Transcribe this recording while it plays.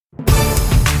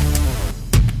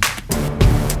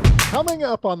Coming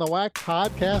up on the WAC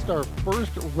podcast, our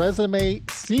first resume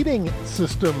seating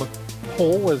system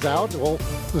poll is out. We'll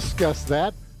discuss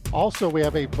that. Also, we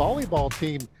have a volleyball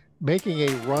team making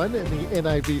a run in the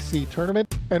NIVC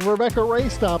tournament. And Rebecca Ray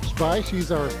stops by.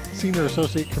 She's our Senior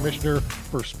Associate Commissioner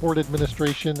for Sport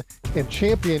Administration and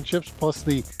Championships, plus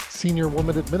the Senior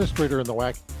Woman Administrator in the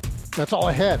WAC. That's all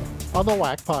ahead on the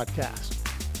WAC podcast.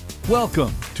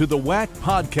 Welcome to the WAC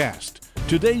podcast.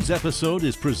 Today's episode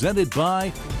is presented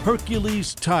by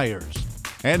Hercules Tires.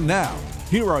 And now,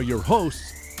 here are your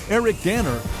hosts, Eric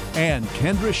Danner and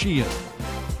Kendra Sheehan.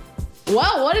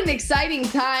 Well, what an exciting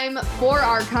time for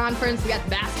our conference. We got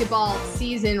the basketball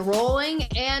season rolling,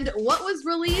 and what was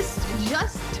released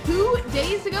just 2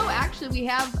 days ago, actually we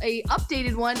have a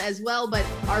updated one as well, but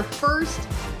our first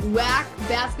WAC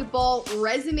basketball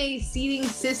resume seating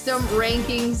system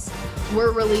rankings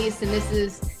were released, and this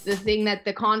is the thing that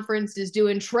the conference is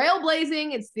doing,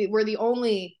 trailblazing. We're the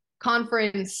only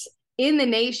conference in the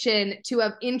nation to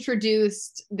have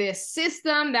introduced this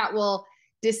system that will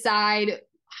decide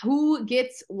who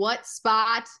gets what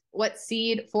spot, what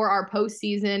seed for our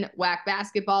postseason WAC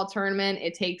basketball tournament.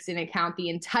 It takes into account the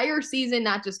entire season,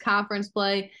 not just conference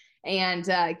play, and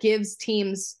gives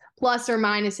teams plus or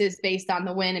minuses based on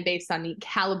the win and based on the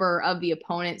caliber of the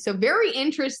opponent. So very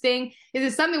interesting. This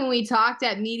is something when we talked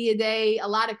at Media Day, a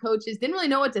lot of coaches didn't really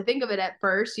know what to think of it at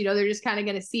first. You know, they're just kind of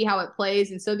going to see how it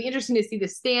plays. And so it'll be interesting to see the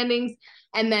standings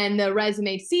and then the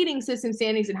resume seeding system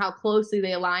standings and how closely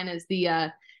they align as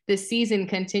the season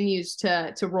continues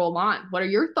to roll on. What are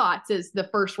your thoughts as the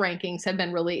first rankings have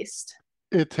been released?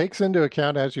 It takes into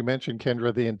account, as you mentioned,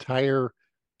 Kendra, the entire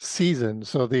season.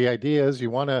 So the idea is you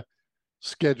want to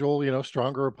schedule,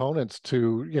 stronger opponents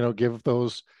to, give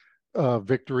those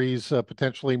victories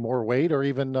potentially more weight or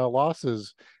even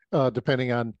losses,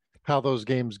 depending on how those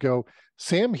games go.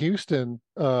 Sam Houston,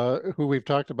 who we've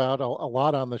talked about a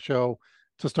lot on the show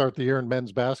to start the year in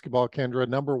men's basketball, Kendra,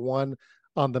 number one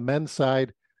on the men's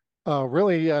side.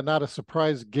 Really not a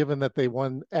surprise given that they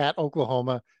won at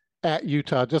Oklahoma, at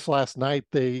Utah. Just last night,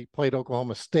 they played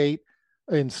Oklahoma State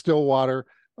in Stillwater.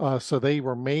 So they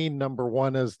remain number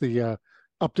one as the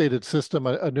updated system.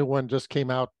 A new one just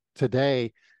came out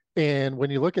today. And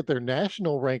when you look at their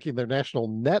national ranking, their national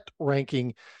net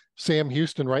ranking, Sam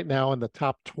Houston right now in the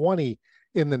top 20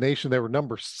 in the nation. They were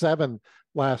number 7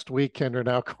 last week, Kendra.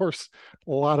 Now, of course,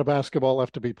 a lot of basketball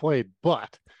left to be played,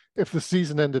 but if the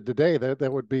season ended today,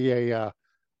 that would be a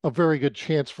very good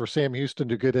chance for Sam Houston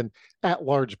to get an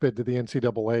at-large bid to the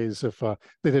NCAAs if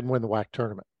they didn't win the WAC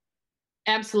tournament.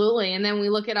 Absolutely. And then we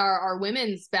look at our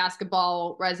women's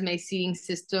basketball resume seeding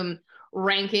system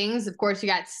rankings. Of course, you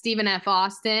got Stephen F.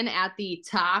 Austin at the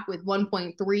top with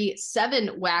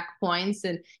 1.37 WAC points.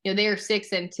 And, they are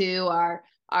 6-2,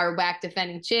 our WAC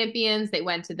defending champions. They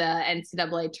went to the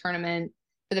NCAA tournament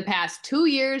for the past 2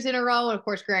 years in a row. And of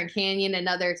course, Grand Canyon,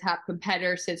 another top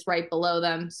competitor, sits right below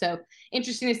them. So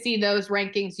interesting to see those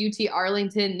rankings. UT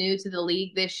Arlington, new to the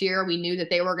league this year. We knew that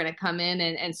they were going to come in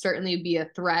and certainly be a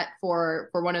threat for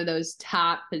one of those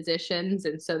top positions.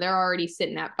 And so they're already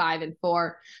sitting at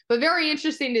 5-4. But very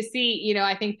interesting to see,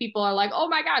 I think people are like, oh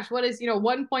my gosh, what is,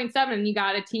 1.7? And you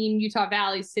got a team, Utah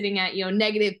Valley, sitting at,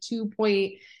 negative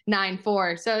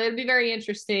 2.94. So it'll be very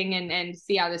interesting and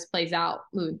see how this plays out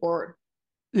moving forward.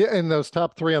 Yeah, and those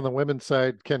top 3 on the women's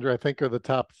side, Kendra, I think are the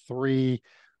top 3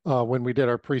 when we did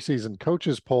our preseason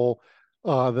coaches poll.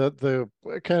 The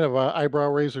kind of eyebrow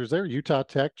raisers there, Utah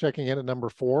Tech checking in at number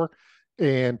 4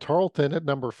 and Tarleton at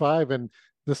number 5. And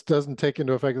this doesn't take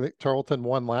into effect that Tarleton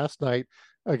won last night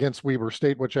against Weber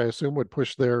State, which I assume would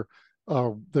push their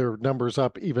numbers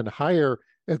up even higher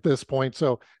at this point.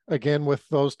 So again, with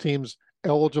those teams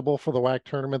eligible for the WAC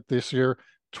tournament this year,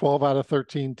 12 out of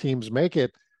 13 teams make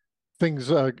it.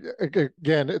 Things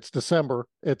again, it's December.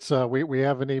 It's we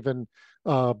haven't even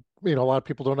a lot of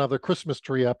people don't have their Christmas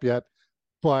tree up yet,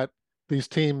 but these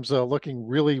teams looking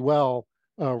really well,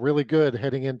 really good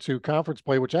heading into conference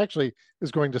play, which actually is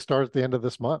going to start at the end of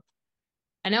this month.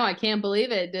 I know, I can't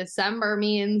believe it. December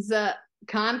means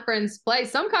conference play.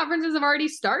 Some conferences have already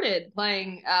started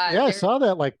playing. Yeah, I saw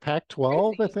that, like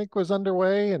Pac-12, I think, was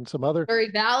underway, and some other. Missouri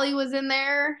Valley was in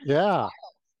there. Yeah.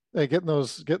 Getting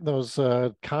those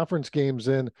conference games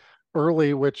in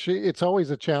early, which it's always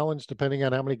a challenge depending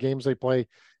on how many games they play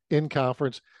in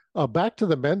conference. Back to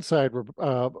the men's side,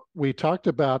 we talked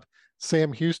about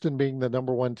Sam Houston being the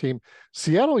number 1 team.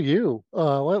 Seattle U,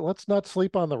 let's not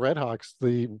sleep on the Redhawks.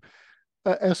 The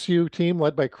SU team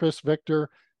led by Chris Victor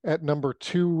at number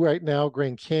 2 right now.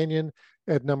 Grand Canyon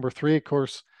at number 3. Of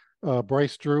course,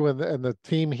 Bryce Drew and the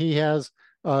team he has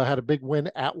had a big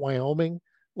win at Wyoming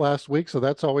last week. So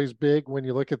that's always big when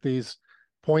you look at these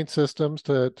point systems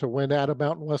to win at a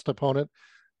Mountain West opponent.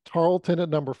 Tarleton at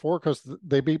number 4 because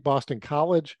they beat Boston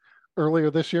College earlier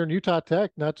this year, and Utah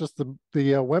Tech, not just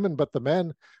the women but the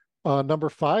men, number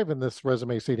 5 in this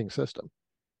resume seeding system.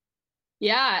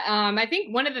 Yeah, I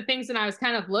think one of the things that I was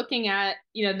kind of looking at,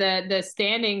 the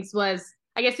standings was,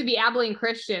 I guess it'd be Abilene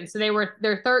Christian. So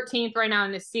they're 13th right now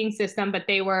in the seeding system, but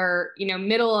they were,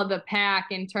 middle of the pack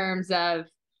in terms of,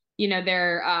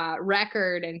 their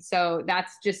record. And so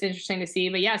that's just interesting to see.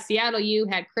 But yeah, Seattle U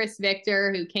had Chris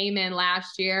Victor, who came in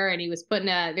last year, and he was put in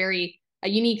a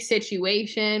unique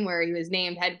situation where he was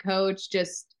named head coach,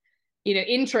 just,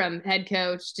 interim head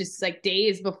coach, just like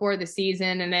days before the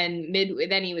season. And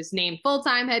then he was named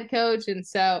full-time head coach. And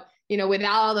so,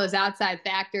 without all those outside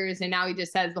factors, and now he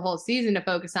just has the whole season to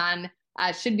focus on,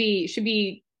 should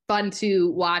be fun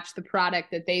to watch the product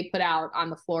that they put out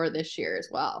on the floor this year as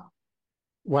well.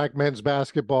 WAC men's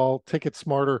basketball Ticket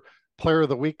Smarter Player of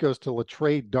the Week goes to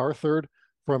Latrey Darthard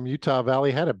from Utah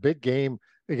Valley. Had a big game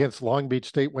against Long Beach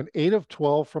State, went 8 of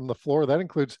 12 from the floor. That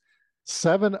includes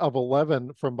 7 of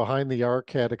 11 from behind the arc,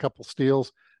 had a couple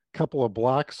steals, couple of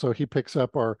blocks. So he picks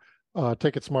up our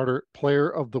Ticket Smarter Player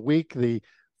of the Week. The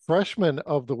Freshman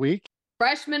of the Week.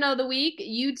 Freshman of the Week,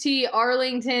 UT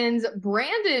Arlington's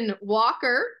Brandon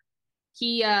Walker.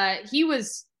 He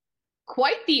was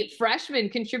quite the freshman,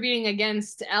 contributing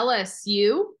against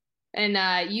LSU, and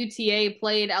UTA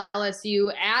played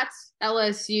LSU at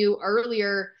LSU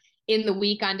earlier in the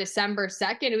week on December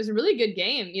 2nd. It was a really good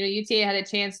game. UTA had a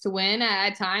chance to win.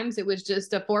 At times it was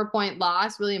just a 4-point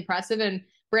loss, really impressive. And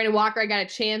Brandon Walker, I got a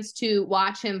chance to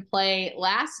watch him play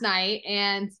last night,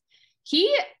 and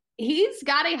he's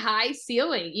got a high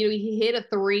ceiling. He hit a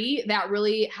 3 that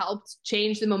really helped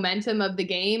change the momentum of the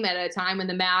game at a time when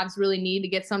the Mavs really need to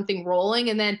get something rolling.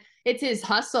 And then it's his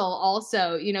hustle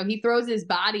also. He throws his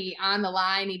body on the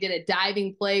line. He did a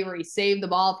diving play where he saved the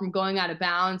ball from going out of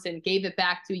bounds and gave it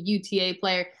back to a UTA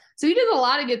player. So he does a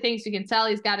lot of good things. You can tell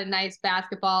he's got a nice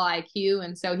basketball IQ.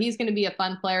 And so he's going to be a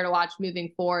fun player to watch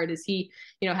moving forward, as he,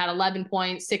 had 11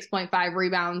 points, 6.5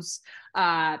 rebounds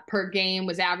per game,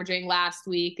 was averaging last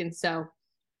week. And so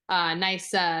a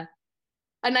nice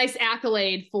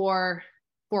accolade for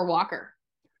Walker.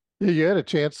 You had a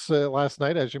chance last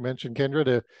night, as you mentioned, Kendra,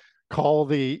 to call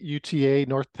the UTA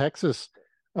North Texas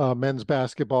men's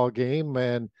basketball game,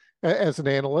 and as an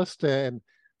analyst. And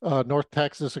North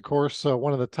Texas, of course,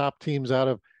 one of the top teams out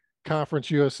of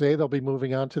Conference USA. They'll be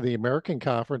moving on to the American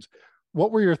Conference.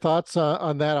 What were your thoughts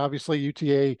on that? Obviously,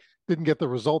 UTA didn't get the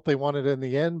result they wanted in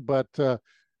the end, but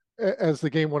as the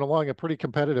game went along, a pretty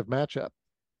competitive matchup.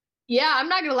 Yeah, I'm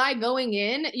not going to lie, going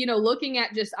in, looking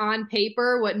at just on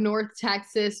paper what North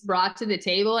Texas brought to the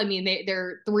table. I mean,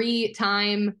 they're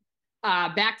 3-time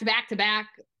back-to-back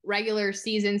regular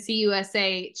season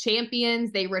CUSA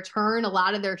champions. They return a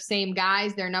lot of their same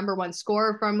guys. Their number 1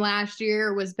 scorer from last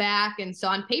year was back. And so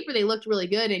on paper, they looked really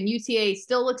good. And UTA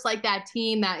still looks like that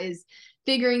team that is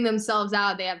figuring themselves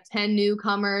out. They have 10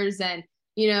 newcomers, and,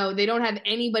 they don't have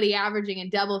anybody averaging in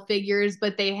double figures,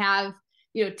 but they have,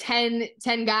 10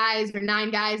 guys or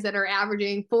 9 guys that are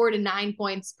averaging 4 to 9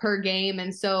 points per game.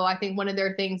 And so I think one of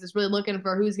their things is really looking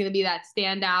for who's going to be that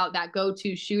standout, that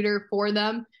go-to shooter for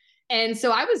them. And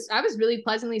so I was really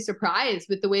pleasantly surprised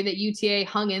with the way that UTA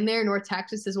hung in there. North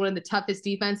Texas is one of the toughest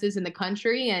defenses in the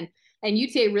country. And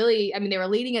UTA really, they were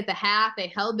leading at the half. They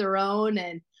held their own.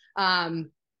 And,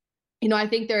 I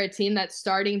think they're a team that's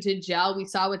starting to gel. We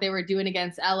saw what they were doing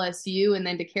against LSU, and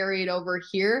then to carry it over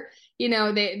here,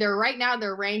 they're right now,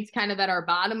 they're ranked kind of at our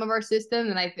bottom of our system.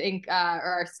 And I think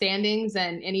our standings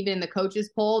and even in the coaches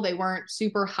poll, they weren't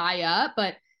super high up,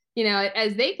 but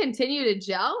as they continue to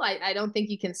gel, I don't think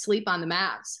you can sleep on the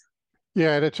Mavs. Yeah,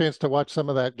 I had a chance to watch some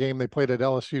of that game. They played at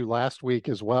LSU last week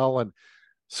as well. And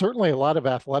certainly a lot of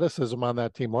athleticism on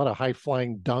that team, a lot of high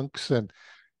flying dunks, and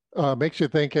makes you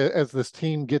think as this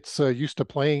team gets used to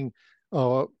playing,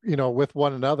 with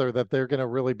one another, that they're going to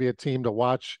really be a team to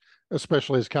watch,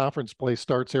 especially as conference play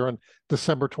starts here on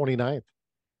December 29th.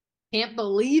 Can't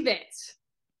believe it.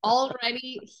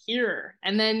 Already here.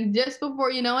 And then just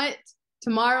before you know it,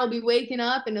 tomorrow I'll be waking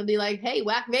up and it'll be like, hey,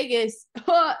 WAC Vegas,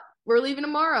 we're leaving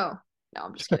tomorrow. No,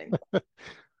 I'm just kidding.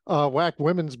 WAC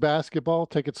women's basketball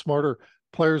Ticket Smarter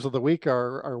Players of the Week.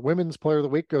 Our women's player of the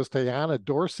week goes to Yana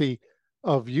Dorsey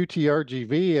of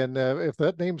UTRGV. And if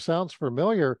that name sounds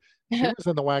familiar, she was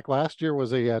in the WAC last year,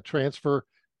 was a transfer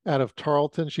out of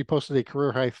Tarleton. She posted a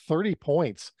career high 30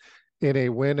 points in a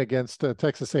win against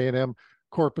Texas A&M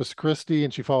Corpus Christi,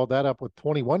 and she followed that up with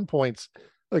 21 points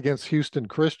against Houston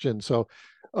Christian. So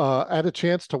I had a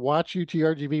chance to watch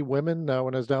UTRGV women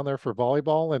when I was down there for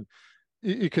volleyball, and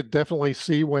you could definitely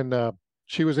see when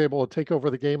she was able to take over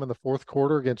the game in the fourth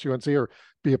quarter against UNC, or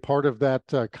be a part of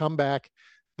that comeback,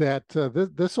 that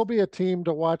this will be a team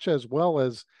to watch as well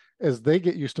as they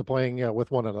get used to playing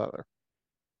with one another.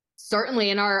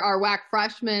 Certainly. And our WAC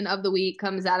freshman of the week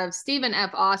comes out of Stephen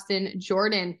F. Austin.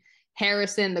 Jordan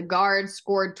Harrison, the guard,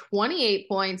 scored 28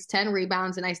 points, 10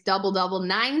 rebounds, a nice double-double,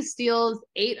 9 steals,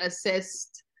 8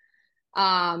 assists.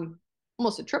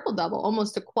 Almost a triple-double,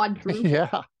 almost a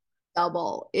quadruple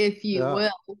double, if you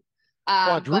will.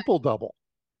 Quadruple double.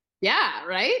 Yeah,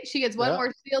 right? She gets 1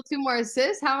 more steal, 2 more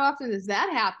assists. How often does that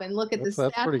happen? Look at the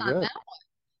stats on that one.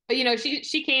 But, you know,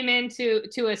 she came into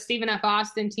a Stephen F.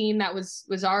 Austin team that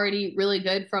was already really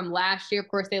good from last year. Of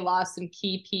course, they lost some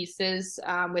key pieces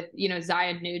with, you know,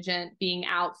 Zion Nugent being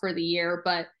out for the year.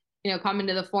 But, you know, coming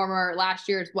to the former last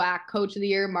year's WAC Coach of the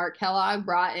Year, Mark Kellogg,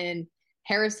 brought in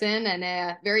Harrison,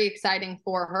 and very exciting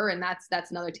for her. And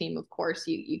that's another team, of course,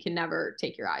 you can never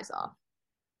take your eyes off.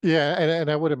 Yeah, and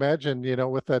I would imagine, you know,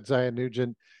 with that Zion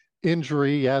Nugent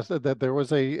injury, yes, that there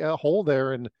was a hole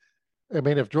there. And I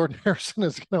mean, if Jordan Harrison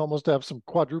is going to almost have some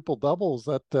quadruple doubles,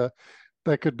 that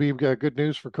could be good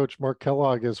news for Coach Mark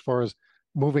Kellogg as far as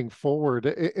moving forward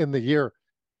in the year.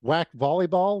 WAC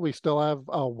volleyball, we still have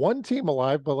one team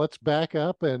alive, but let's back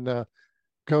up and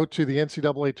go to the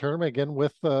NCAA tournament again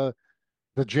with the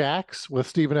Jacks, with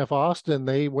Stephen F. Austin.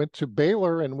 They went to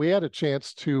Baylor, and we had a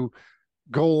chance to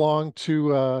go along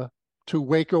to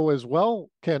Waco as well,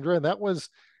 Kendra, and that was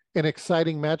an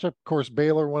exciting matchup. Of course,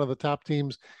 Baylor, one of the top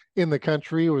teams in the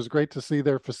country. It was great to see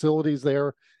their facilities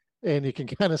there, and you can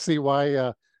kind of see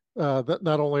why that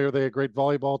not only are they a great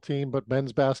volleyball team, but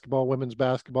men's basketball, women's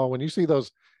basketball. When you see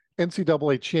those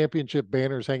NCAA championship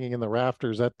banners hanging in the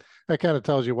rafters, that kind of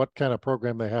tells you what kind of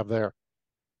program they have there.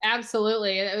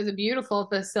 Absolutely. It was a beautiful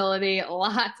facility,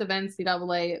 lots of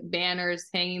NCAA banners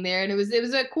hanging there. And it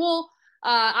was a cool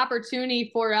opportunity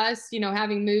for us, you know,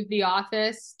 having moved the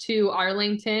office to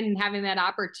Arlington and having that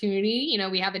opportunity. You know,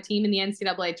 we have a team in the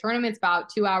NCAA tournament. It's about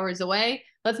 2 hours away.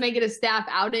 Let's make it a staff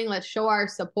outing. Let's show our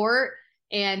support.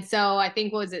 And so I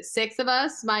think, what was it, 6 of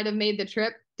us might have made the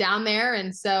trip down there.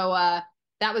 And so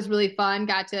that was really fun.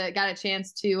 Got a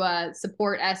chance to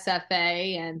support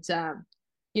SFA. And,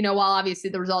 you know, while obviously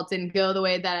the results didn't go the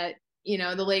way that, you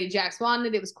know, the Lady Jacks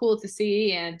wanted, it was cool to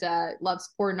see, and love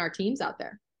supporting our teams out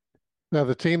there. Now,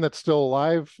 the team that's still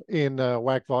alive in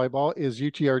WAC volleyball is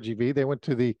UTRGV. They went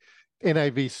to the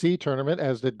NIVC tournament,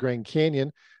 as did Grand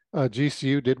Canyon.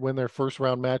 GCU did win their first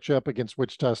round matchup against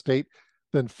Wichita State,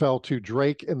 then fell to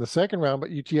Drake in the second round, but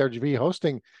UTRGV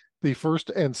hosting the first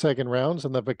and second rounds.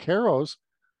 And the Vaqueros,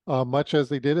 much as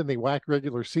they did in the WAC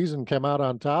regular season, came out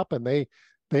on top, and they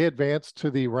advanced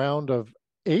to the round of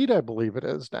 8, I believe it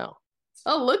is now.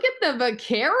 Oh, look at the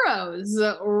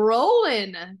Vaqueros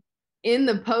rolling in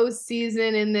the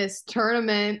postseason in this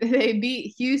tournament. They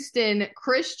beat Houston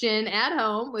Christian at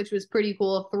home, which was pretty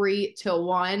cool,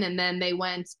 3-1. And then they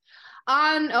went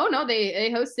on,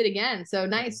 they hosted again. So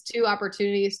nice, 2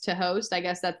 opportunities to host. I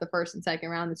guess that's the first and second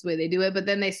round. That's the way they do it. But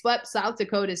then they swept South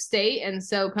Dakota State. And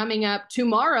so coming up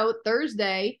tomorrow,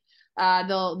 Thursday,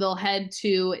 they'll head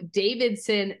to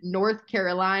Davidson, North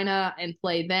Carolina, and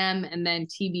play them. And then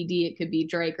TBD, it could be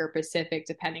Drake or Pacific,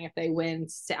 depending if they win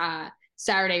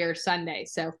Saturday or Sunday.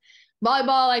 So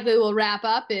volleyball likely will wrap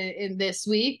up in this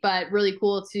week, but really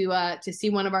cool to see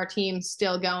one of our teams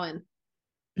still going.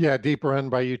 Yeah, deep run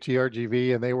by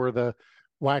UTRGV, and they were the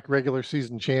WAC regular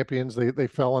season champions. They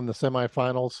fell in the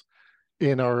semifinals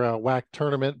in our WAC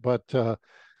tournament, but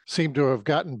seem to have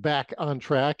gotten back on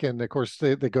track. And of course,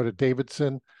 they go to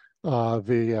Davidson,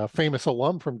 the famous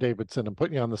alum from Davidson. I'm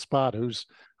putting you on the spot. Who's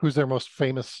their most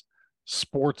famous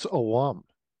sports alum?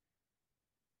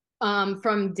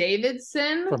 From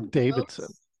Davidson. From Davidson.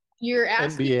 You're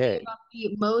asking NBA. about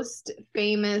the most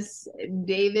famous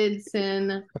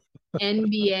Davidson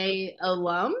NBA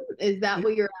alum? Is that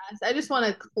what you're asking? I just want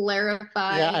to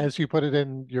clarify. Yeah, as you put it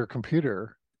in your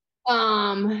computer.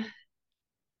 I'm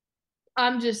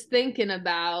just thinking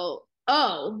about,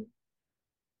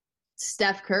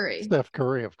 Steph Curry. Steph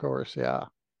Curry, of course, yeah.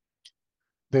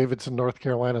 Davidson, North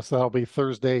Carolina. So that'll be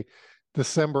Thursday,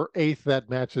 December 8th. That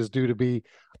match is due to be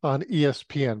on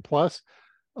ESPN Plus.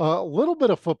 A little bit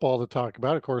of football to talk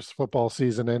about. Of course, football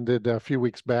season ended a few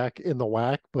weeks back in the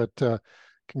WAC, but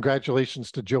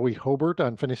congratulations to Joey Hobart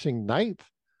on finishing 9th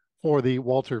for the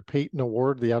Walter Payton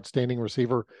Award, the outstanding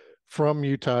receiver from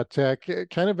Utah Tech.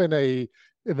 Kind of in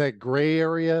that gray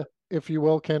area, if you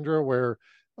will, Kendra, where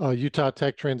Utah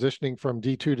Tech transitioning from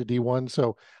D2 to D1.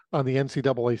 So on the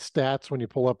NCAA stats, when you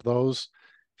pull up those,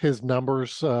 his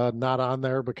numbers not on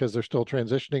there because they're still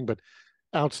transitioning, but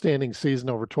outstanding season,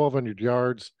 over 1,200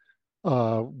 yards,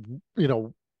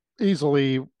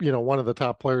 easily, one of the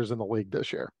top players in the league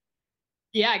this year.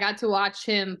 Yeah, I got to watch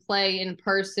him play in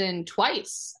person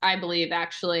twice, I believe,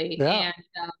 actually. Yeah.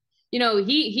 And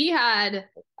he had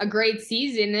a great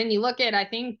season. And you look at, I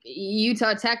think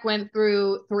Utah Tech went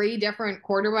through 3 different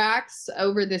quarterbacks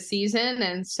over the season,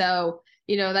 and so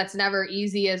that's never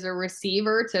easy as a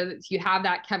receiver to you have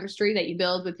that chemistry that you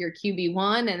build with your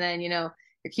QB1, and then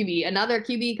another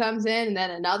QB comes in, and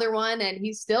then another one, and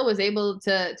he still was able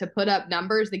to put up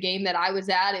numbers. The game that I was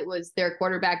at, it was their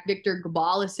quarterback Victor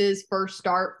Gabalis's first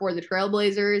start for the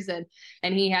Trailblazers,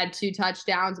 and he had 2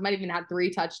 touchdowns, might even have 3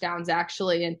 touchdowns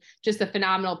actually, and just a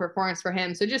phenomenal performance for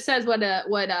him. So it just says what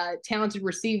a talented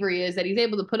receiver he is, that he's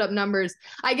able to put up numbers.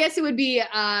 I guess it would be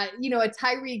a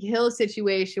Tyreek Hill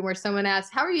situation where someone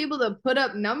asks, "How are you able to put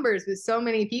up numbers with so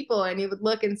many people?" And he would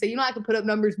look and say, "I can put up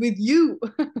numbers with you."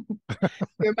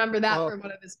 You remember that from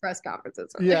one of his press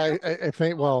conferences. Right? Yeah, I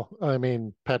think,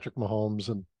 Patrick Mahomes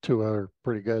and Tua are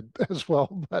pretty good as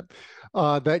well. But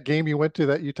that game you went to,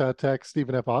 that Utah Tech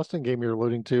Stephen F. Austin game you're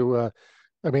alluding to,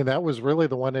 that was really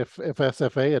the one. If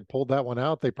SFA had pulled that one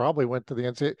out, they probably went to the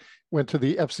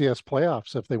FCS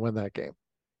playoffs if they win that game.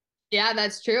 Yeah,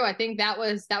 that's true. I think that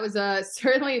was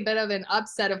certainly a bit of an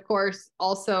upset, of course,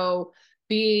 also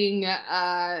being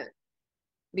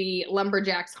the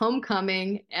Lumberjacks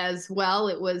homecoming as well.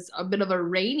 It was a bit of a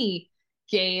rainy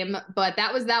game, but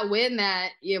that was that win that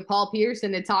Paul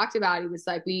Pearson had talked about. He was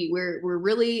like, we're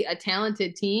really a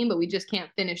talented team, but we just can't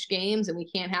finish games, and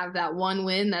we can't have that one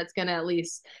win that's going to at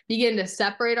least begin to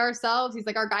separate ourselves. He's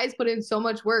like, our guys put in so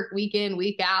much work week in,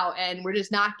 week out, and we're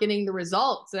just not getting the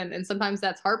results, and sometimes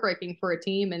that's heartbreaking for a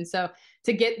team. And so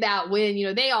to get that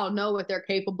win, they all know what they're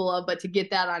capable of, but to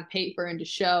get that on paper and to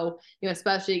show,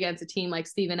 especially against a team like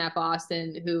Stephen F.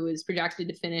 Austin, who is projected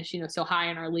to finish, so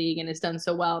high in our league and has done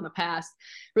so well in the past.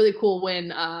 Really cool win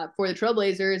for the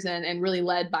Trailblazers, and really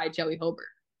led by Joey Hobert.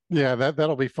 Yeah,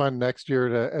 that'll be fun next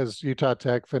year as Utah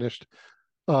Tech finished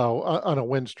on a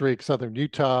win streak. Southern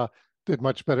Utah did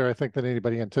much better, I think, than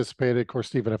anybody anticipated. Of course,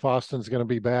 Stephen F. Austin's going to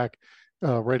be back,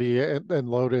 ready and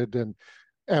loaded, and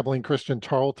Abilene Christian,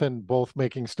 Tarleton, both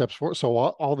making steps forward. So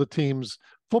all the teams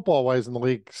football-wise in the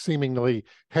league seemingly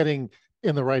heading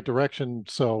in the right direction.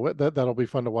 So that'll be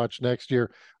fun to watch next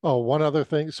year. One other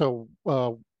thing. So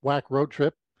WAC road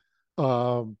trip,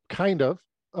 kind of.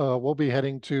 We'll be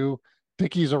heading to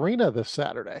Dickies Arena this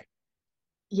Saturday.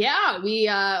 Yeah,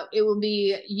 it will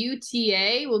be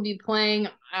UTA. We'll be playing,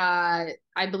 I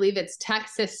believe it's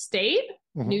Texas State.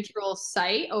 Neutral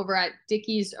site over at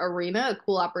Dickies Arena. A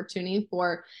cool opportunity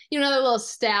for another little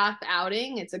staff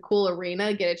outing. It's a cool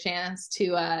arena, get a chance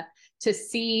to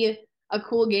see a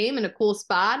cool game in a cool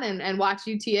spot, and watch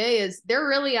UTA, as they're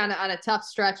really on a tough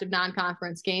stretch of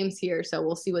non-conference games here. So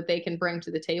we'll see what they can bring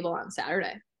to the table on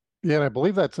Saturday. Yeah, and I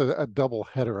believe that's a double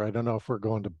header. I don't know if we're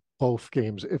going to both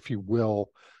games, if you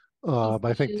will, but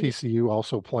I think TCU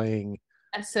also playing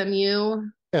SMU,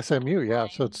 yeah.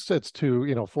 So it's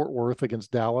 2, Fort Worth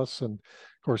against Dallas, and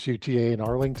of course UTA and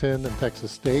Arlington and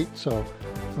Texas State. So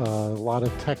a lot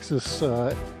of Texas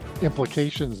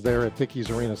implications there at Dickies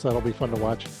Arena. So that'll be fun to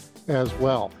watch as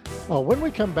well. When we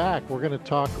come back, we're going to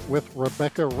talk with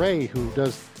Rebecca Ray, who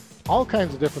does all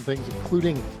kinds of different things,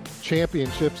 including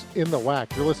championships in the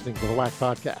WAC. You're listening to the WAC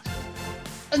Podcast.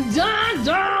 Dun,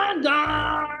 dun,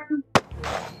 dun.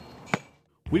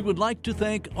 We would like to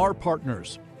thank our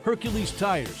partners, Hercules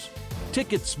Tires,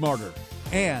 Ticket Smarter,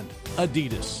 and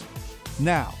Adidas.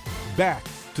 Now, back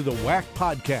to the WAC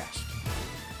Podcast.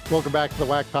 Welcome back to the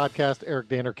WAC Podcast. Eric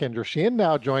Danner, Kendra Sheehan,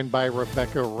 now joined by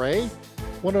Rebecca Ray,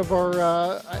 one of our,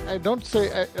 I don't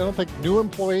think new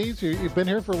employees. You've been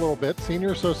here for a little bit,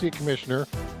 Senior Associate Commissioner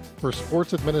for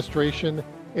Sports Administration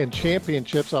and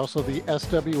Championships, also the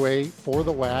SWA for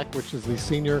the WAC, which is the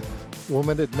Senior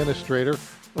Woman Administrator.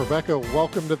 Rebecca,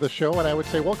 welcome to the show, and I would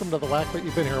say welcome to the WAC, but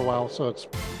you've been here a while, so it's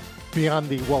beyond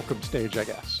the welcome stage, I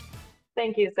guess.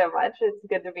 Thank you so much. It's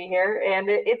good to be here, and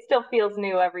it still feels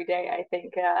new every day. I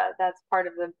think that's part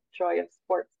of the joy of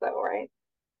sports, though, right?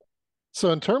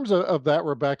 So in terms of that,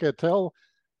 Rebecca, tell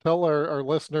our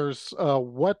listeners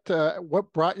what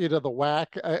brought you to the WAC.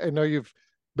 I know you've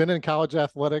been in college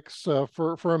athletics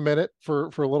for a minute, for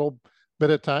a little bit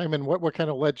of time, and what kind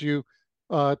of led you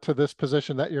to this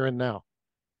position that you're in now?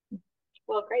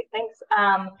 Well, great. Thanks.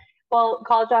 Well,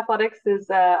 college athletics is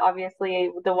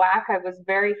obviously the WAC I was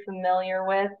very familiar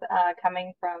with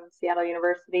coming from Seattle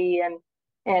University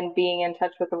and being in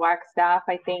touch with the WAC staff.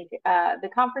 I think the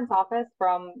conference office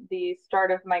from the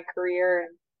start of my career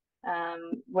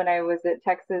when I was at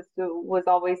Texas was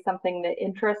always something that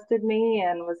interested me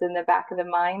and was in the back of the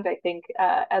mind. I think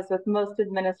as with most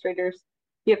administrators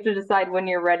you have to decide when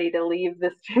you're ready to leave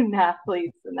the student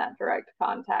athletes and that direct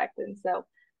contact. And so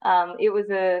it was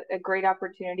a great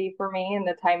opportunity for me, and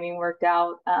the timing worked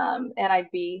out. And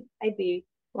I'd be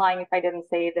lying if I didn't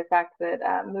say the fact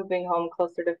that moving home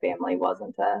closer to family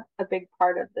wasn't a big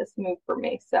part of this move for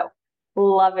me. So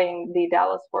loving the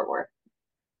Dallas-Fort Worth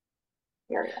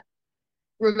area.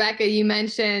 Rebecca, you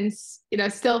mentioned,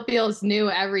 still feels new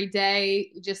every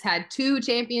day. You just had 2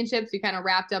 championships. We kind of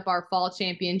wrapped up our fall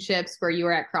championships where you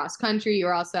were at cross country. You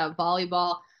were also at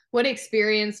volleyball. What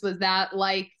experience was that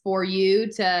like for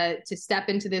you to step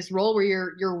into this role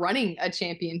where you're running a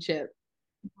championship?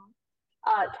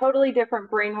 Totally different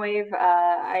brainwave.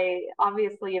 I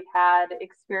obviously have had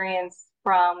experience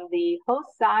from the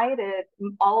host side at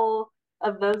all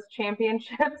of those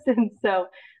championships, and so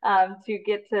to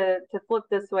get to flip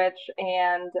the switch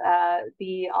and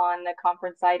be on the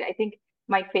conference side, I think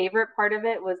my favorite part of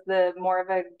it was the more of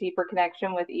a deeper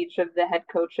connection with each of the head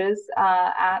coaches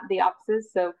at the offices.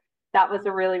 So that was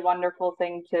a really wonderful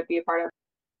thing to be a part of.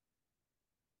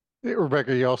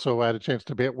 Rebecca, you also had a chance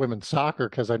to be at women's soccer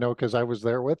because I was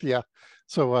there with you.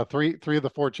 So three of the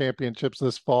 4 championships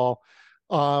this fall.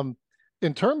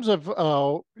 In terms of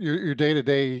your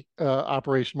day-to-day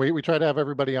operation, we try to have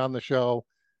everybody on the show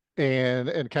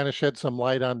and kind of shed some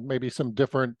light on maybe some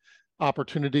different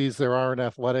opportunities there are in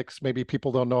athletics, maybe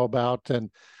people don't know about. And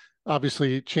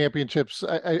obviously championships,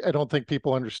 I don't think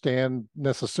people understand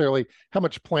necessarily how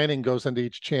much planning goes into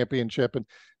each championship. And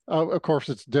of course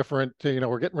it's different.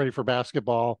 We're getting ready for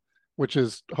basketball, which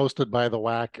is hosted by the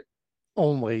WAC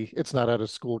only. It's not at a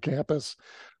school campus.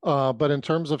 But in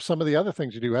terms of some of the other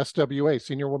things you do, SWA,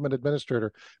 Senior Woman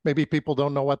Administrator, maybe people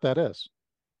don't know what that is.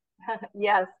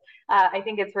 Yes. I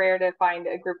think it's rare to find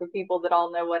a group of people that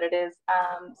all know what it is.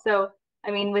 So,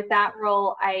 I mean, with that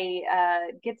role,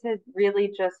 I get to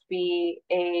really just be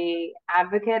a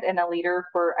advocate and a leader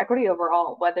for equity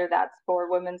overall, whether that's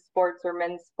for women's sports or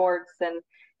men's sports,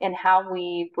 and how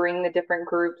we bring the different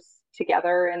groups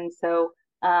together. And so,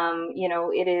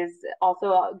 it is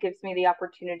also gives me the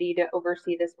opportunity to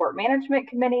oversee the sport management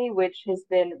committee, which has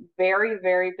been very,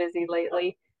 very busy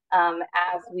lately.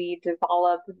 As we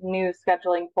develop new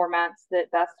scheduling formats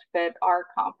that best fit our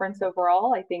conference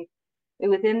overall. I think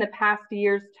within the past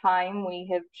year's time, we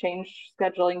have changed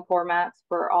scheduling formats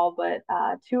for all but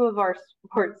 2 of our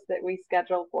sports that we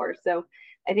schedule for. So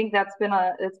I think it's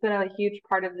been a huge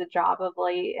part of the job of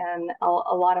late, and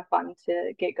a lot of fun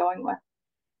to get going with.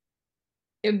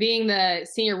 And being the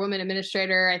Senior Woman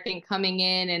Administrator, I think coming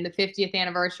in and the 50th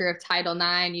anniversary of Title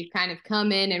IX, you've kind of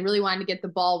come in and really wanted to get the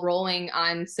ball rolling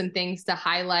on some things to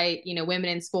highlight,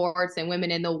 women in sports and women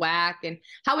in the WAC. And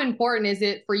how important is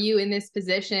it for you in this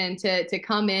position to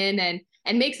come in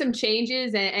and make some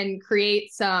changes and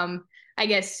create some, I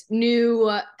guess,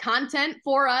 new content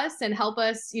for us and help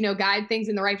us, guide things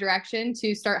in the right direction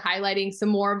to start highlighting some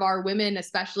more of our women,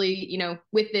 especially,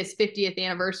 with this 50th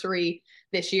anniversary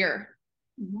this year?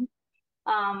 Mm-hmm.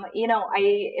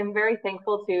 I am very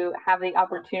thankful to have the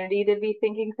opportunity to be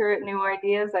thinking through new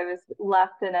ideas. I was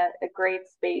left in a great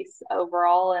space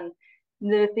overall, and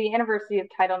the anniversary of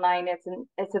Title IX,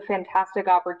 it's a fantastic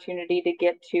opportunity to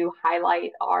get to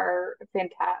highlight our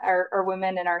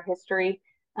women in our history.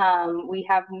 We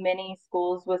have many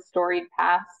schools with storied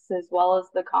pasts as well as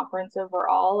the conference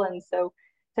overall, and so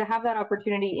to have that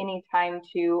opportunity anytime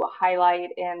to highlight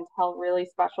and tell really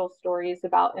special stories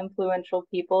about influential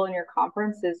people in your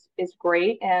conference is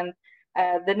great. And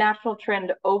the national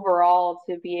trend overall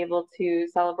to be able to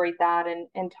celebrate that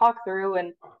and talk through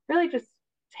and really just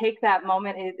take that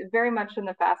moment. Very much in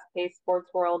the fast-paced sports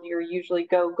world, you're usually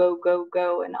go, go, go,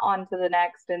 go, and on to the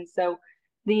next. And so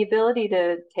the ability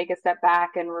to take a step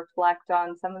back and reflect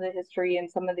on some of the history and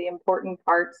some of the important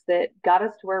parts that got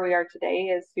us to where we are today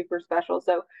is super special.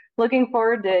 So looking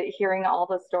forward to hearing all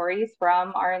the stories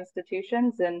from our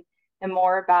institutions and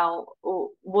more about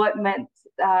what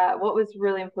was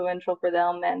really influential for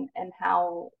them and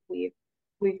how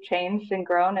we've changed and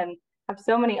grown and have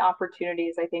so many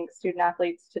opportunities. I think student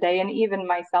athletes today, and even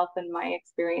myself in my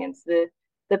experience,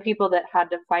 the people that had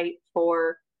to fight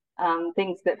for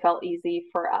things that felt easy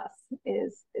for us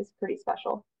is pretty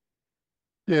special.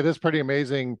 Yeah, it is pretty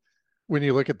amazing when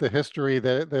you look at the history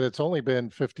that it's only been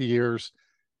 50 years.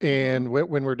 And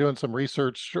when we're doing some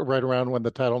research right around when the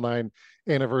Title IX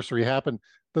anniversary happened,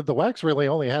 the WAC's really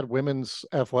only had women's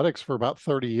athletics for about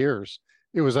 30 years.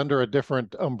 It was under a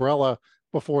different umbrella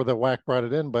before the WAC brought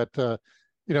it in. But,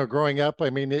 growing up,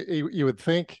 I mean, you would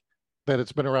think that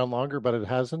it's been around longer, but it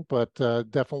hasn't. But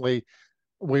definitely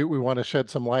we want to shed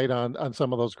some light on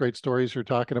some of those great stories you're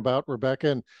talking about,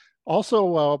 Rebecca. And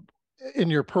also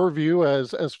in your purview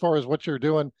as far as what you're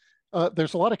doing,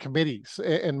 there's a lot of committees,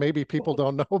 and maybe people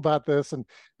don't know about this. And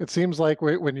it seems like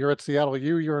when you're at Seattle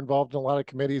U, you're involved in a lot of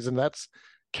committees, and that's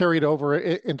carried over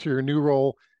into your new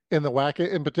role in the WAC,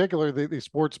 in particular the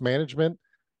sports management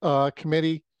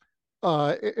committee.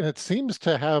 And it seems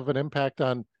to have an impact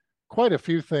on quite a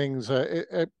few things.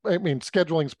 I mean,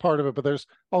 scheduling's part of it, but there's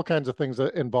all kinds of things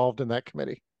involved in that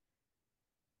committee.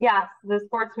 Yes, the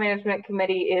sports management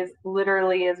committee is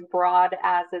literally as broad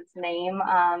as its name.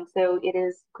 So it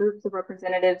is groups of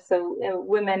representatives, so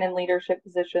women in leadership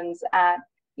positions at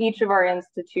each of our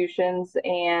institutions.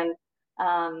 And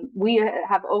we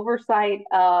have oversight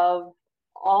of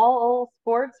all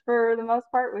sports for the most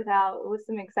part, with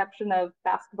some exception of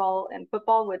basketball and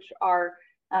football, which are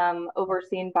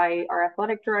overseen by our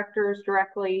athletic directors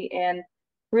directly. And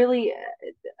really,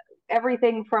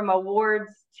 everything from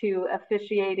awards to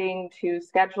officiating to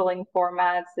scheduling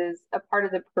formats is a part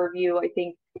of the purview. I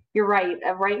think you're right.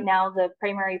 Right now, the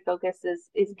primary focus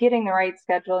is getting the right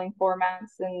scheduling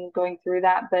formats and going through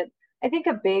that. But I think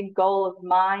a big goal of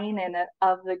mine and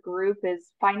of the group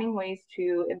is finding ways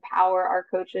to empower our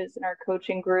coaches and our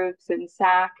coaching groups and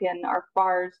SAC and our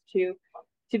FARs to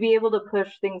be able to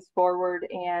push things forward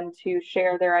and to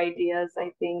share their ideas.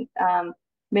 I think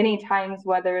many times,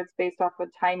 whether it's based off of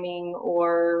timing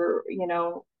or,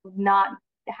 not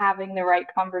having the right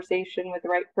conversation with the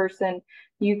right person,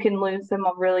 you can lose some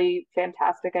really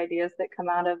fantastic ideas that come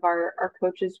out of our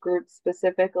coaches group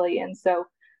specifically. And so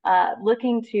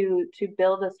looking to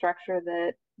build a structure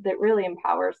that really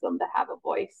empowers them to have a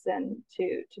voice and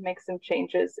to make some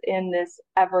changes in this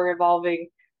ever evolving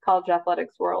college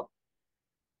athletics world.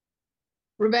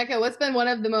 Rebecca, what's been one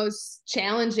of the most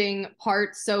challenging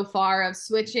parts so far of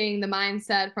switching the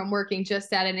mindset from working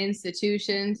just at an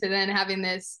institution to then having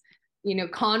this,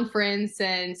 conference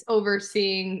and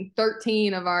overseeing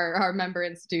 13 of our member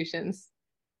institutions?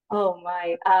 Oh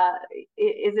my,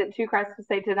 is it too crass to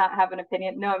say to not have an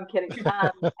opinion? No, I'm kidding.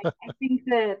 I think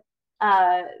that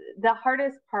the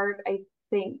hardest part, I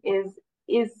think,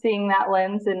 is seeing that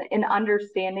lens and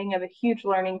understanding of a huge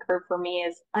learning curve for me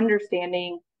is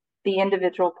understanding the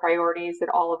individual priorities at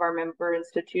all of our member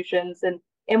institutions and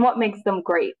what makes them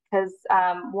great. Because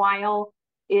while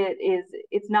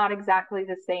it's not exactly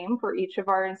the same for each of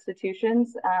our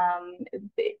institutions,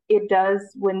 it does,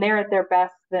 when they're at their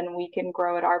best, then we can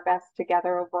grow at our best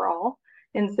together overall.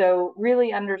 And so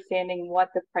really understanding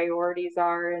what the priorities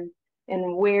are and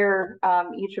where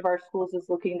each of our schools is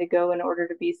looking to go in order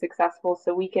to be successful,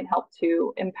 so we can help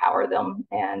to empower them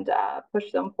and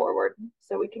push them forward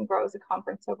so we can grow as a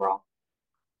conference overall.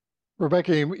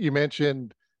 Rebecca, you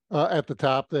mentioned at the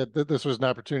top that this was an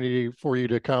opportunity for you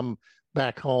to come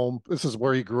back home. This is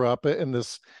where you grew up in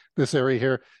this area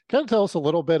here. Kind of tell us a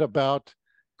little bit about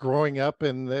growing up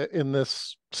in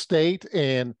this state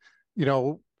and,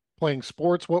 playing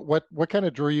sports. What kind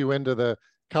of drew you into the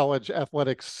college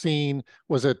athletics scene?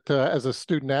 Was it as a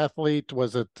student athlete?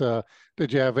 Was it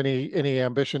did you have any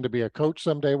ambition to be a coach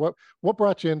someday? What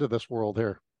brought you into this world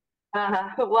here?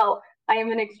 Well, I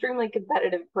am an extremely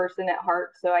competitive person at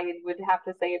heart, so I would have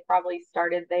to say it probably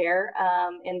started there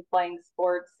in playing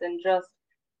sports and just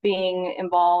being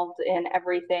involved in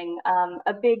everything.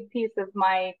 A big piece of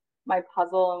my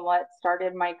puzzle and what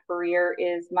started my career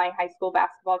is my high school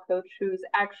basketball coach, who's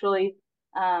actually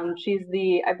she's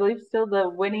I believe still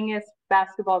the winningest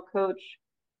basketball coach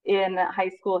in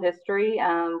high school history.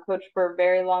 Coached for a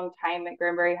very long time at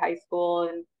Granbury High School,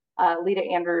 and Lita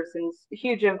Anderson's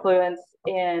huge influence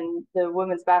in the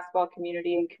women's basketball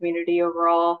community and community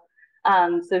overall.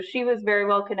 So she was very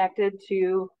well connected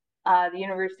to the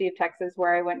University of Texas,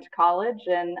 where I went to college,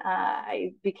 and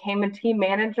I became a team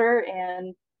manager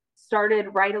and started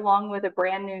right along with a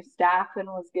brand new staff and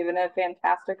was given a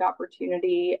fantastic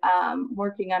opportunity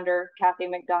working under Kathy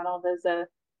McDonald as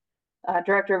a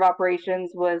director of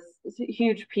operations was a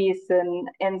huge piece.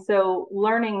 And so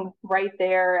learning right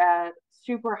there at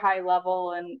super high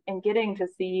level and getting to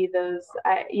see those,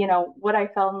 what I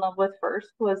fell in love with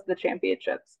first was the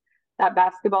championships. That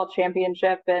basketball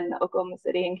championship in Oklahoma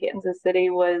City and Kansas City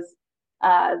was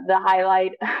the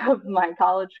highlight of my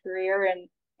college career.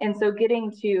 And so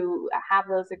getting to have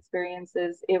those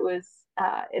experiences, it was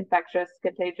infectious,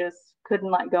 contagious, couldn't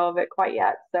let go of it quite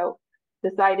yet. So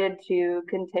decided to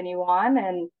continue on.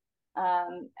 And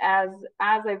as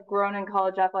I've grown in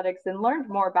college athletics and learned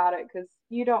more about it, because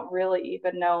you don't really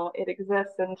even know it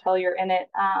exists until you're in it,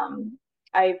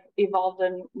 I've evolved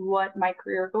in what my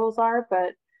career goals are,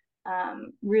 but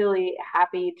really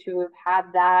happy to have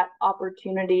had that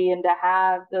opportunity and to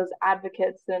have those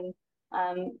advocates and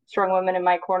strong women in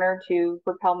my corner to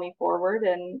propel me forward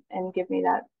and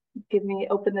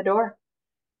open the door.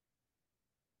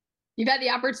 You've had the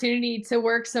opportunity to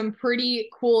work some pretty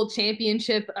cool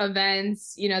championship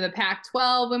events, the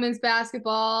Pac-12 women's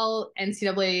basketball,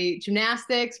 NCAA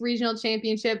gymnastics regional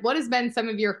championship. What has been some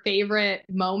of your favorite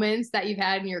moments that you've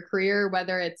had in your career,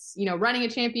 whether it's, running a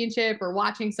championship or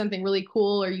watching something really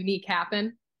cool or unique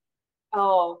happen?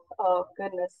 Oh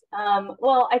goodness.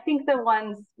 Well, I think the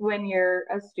ones when you're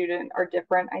a student are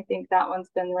different. I think that one's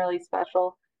been really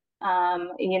special.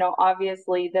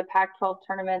 Obviously the Pac-12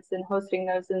 tournaments and hosting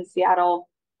those in Seattle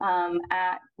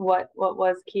at what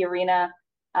was Key Arena.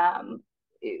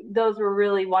 Those were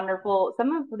really wonderful.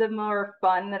 Some of the more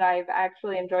fun that I've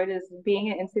actually enjoyed is being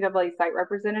an NCAA site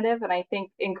representative. And I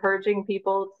think encouraging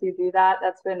people to do that,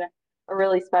 that's been a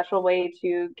really special way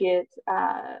to get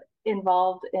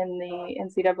involved in the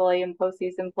NCAA and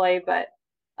postseason play. But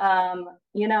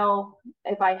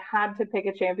if I had to pick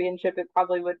a championship, it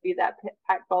probably would be that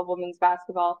Pac-12 women's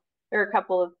basketball. There are a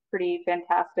couple of pretty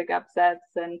fantastic upsets,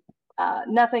 and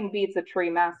nothing beats a tree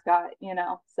mascot,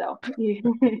 so.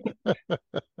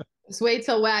 Just wait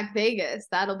till WAC Vegas.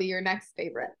 That'll be your next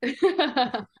favorite.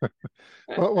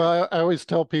 Well, I always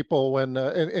tell people when,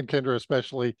 and Kendra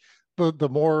especially, the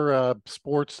more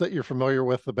sports that you're familiar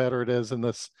with, the better it is in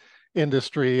this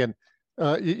industry. And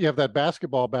you have that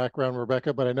basketball background,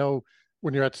 Rebecca, but I know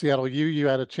when you're at Seattle U, you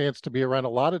had a chance to be around a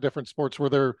lot of different sports. Were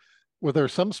there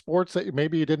some sports that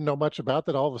maybe you didn't know much about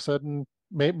that all of a sudden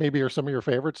maybe are some of your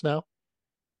favorites now?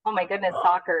 Oh my goodness,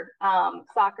 soccer.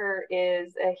 Soccer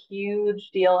is a huge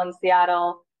deal in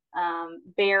Seattle.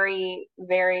 Very,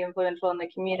 very influential in the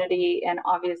community, and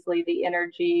obviously the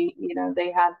energy.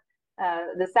 They had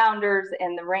the Sounders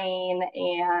and the Reign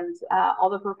and all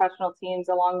the professional teams,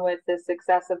 along with the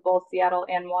success of both Seattle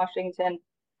and Washington.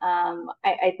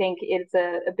 I think it's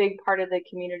a big part of the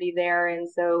community there. And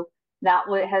so that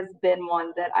has been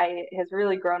one that has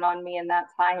really grown on me in that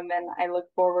time. And I look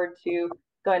forward to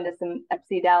going to some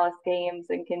FC Dallas games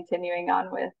and continuing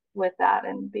on with that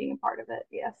and being a part of it.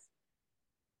 Yes.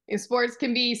 Sports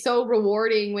can be so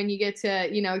rewarding when you get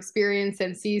to, experience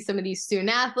and see some of these student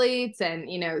athletes and,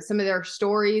 some of their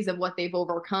stories of what they've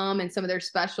overcome and some of their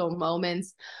special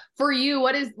moments. For you,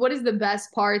 what is the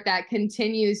best part that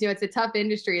continues? It's a tough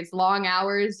industry. It's long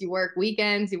hours. You work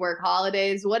weekends, you work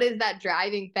holidays. What is that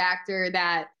driving factor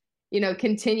that,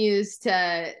 continues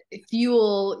to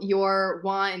fuel your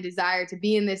want and desire to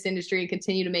be in this industry and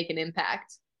continue to make an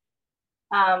impact?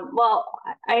 Well,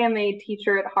 I am a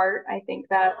teacher at heart. I think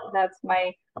that's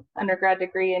my undergrad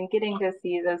degree, and getting to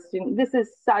see those students. This is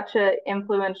such an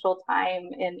influential time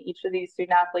in each of these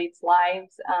student athletes'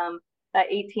 lives. That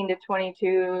 18 to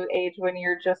 22 age when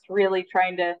you're just really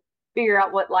trying to figure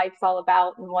out what life's all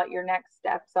about and what your next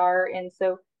steps are. And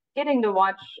so getting to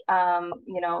watch,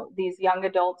 these young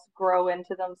adults grow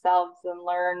into themselves and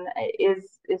learn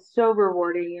is so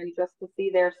rewarding, and just to see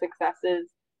their successes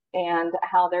and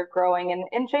how they're growing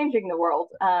and changing the world.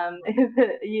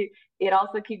 It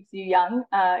also keeps you young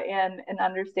and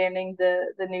understanding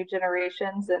the new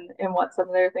generations and what some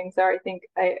of their things are. I think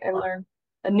I learned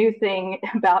a new thing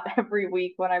about every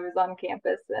week when I was on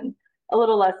campus, and a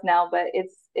little less now, but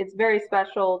it's very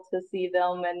special to see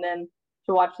them and then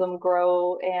to watch them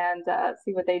grow and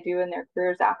see what they do in their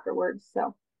careers afterwards.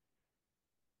 So.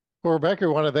 Well, Rebecca, I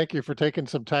want to thank you for taking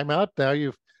some time out. Now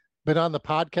you've been on the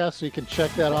podcast, so you can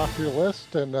check that off your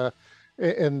list. And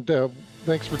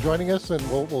thanks for joining us, and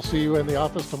we'll see you in the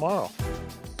office tomorrow.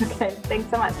 Okay, thanks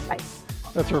so much. Bye.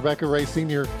 That's Rebecca Ray,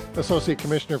 Senior Associate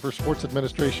Commissioner for Sports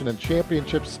Administration and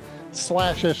Championships /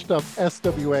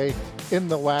 SWA in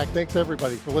the WAC. Thanks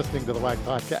everybody for listening to the WAC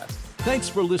podcast. Thanks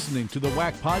for listening to the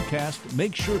WAC podcast.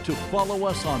 Make sure to follow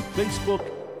us on Facebook,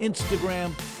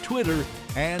 Instagram, Twitter,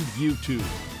 and YouTube.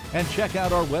 And check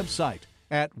out our website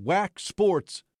at wacsports.com.